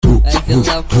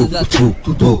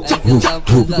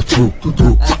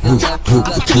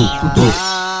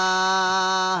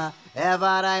É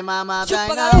Varias Mamadas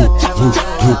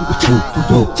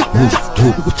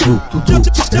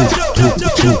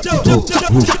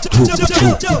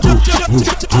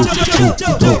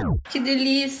Que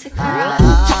delícia, cara.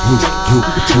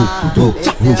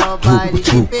 Esse é o baile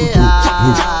de P.A.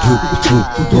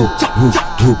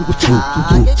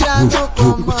 Quem tá no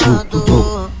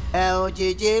comando é o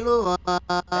DJ Luan.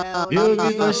 Eu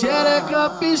vi tua xereca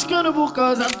piscando por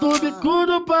causa do bico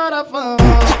do parafão.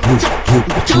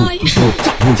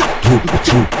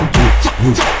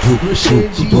 Tô cheio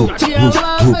de e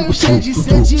ela vem cheio de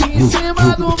sede em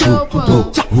cima do meu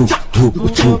pão.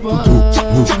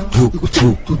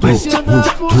 Vai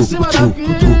sentando por cima da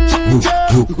pica,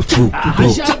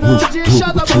 arrastadão de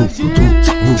chata bandida.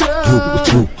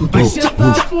 Vai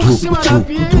sentando por cima da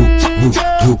pica,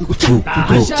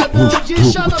 arrastadão de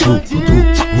chata bandida.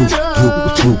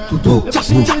 Depois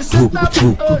me senta,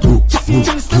 se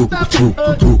me senta,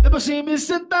 depois me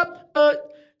senta,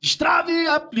 destrave e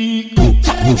aplica.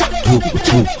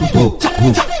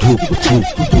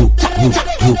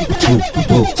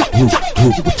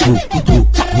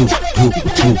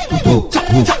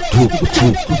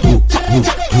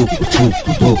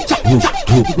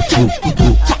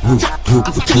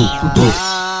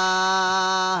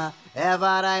 É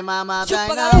Varias Mamadas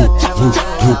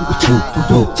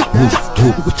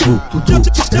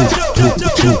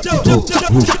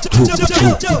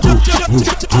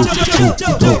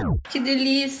Que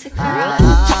delícia, cara.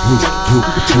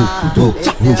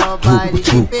 Esse é o baile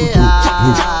de P.A.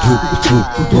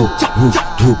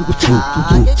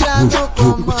 Quem tá no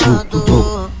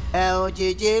comando é o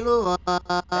DJ Luan.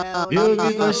 Eu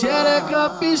vi tua xereca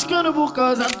piscando por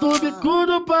causa do bico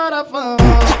do parafão.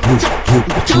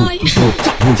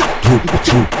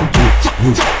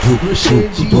 Tô cheio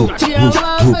de e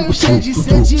ela vem cheio de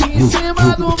sede em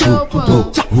cima do meu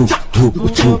pão.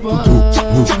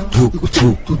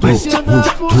 Vai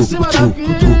sentando por cima da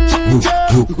pica,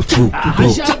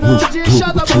 arrastadão de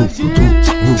chata bandida.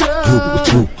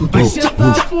 Vai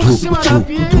sentando por cima da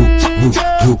pica,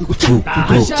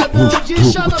 arrastadão de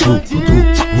chata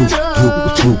bandida.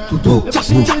 Depois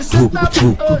me senta,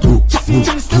 se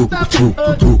me senta,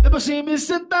 depois me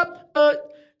senta,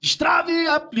 destrave e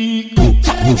aplica.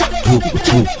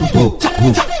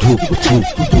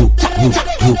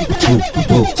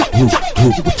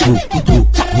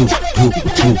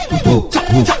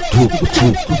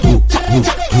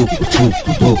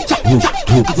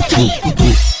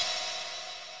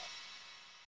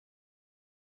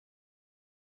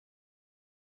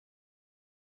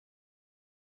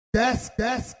 Desce,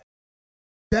 desce,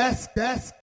 desce,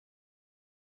 desce.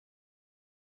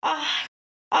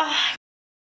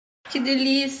 Que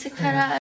delícia, caralho.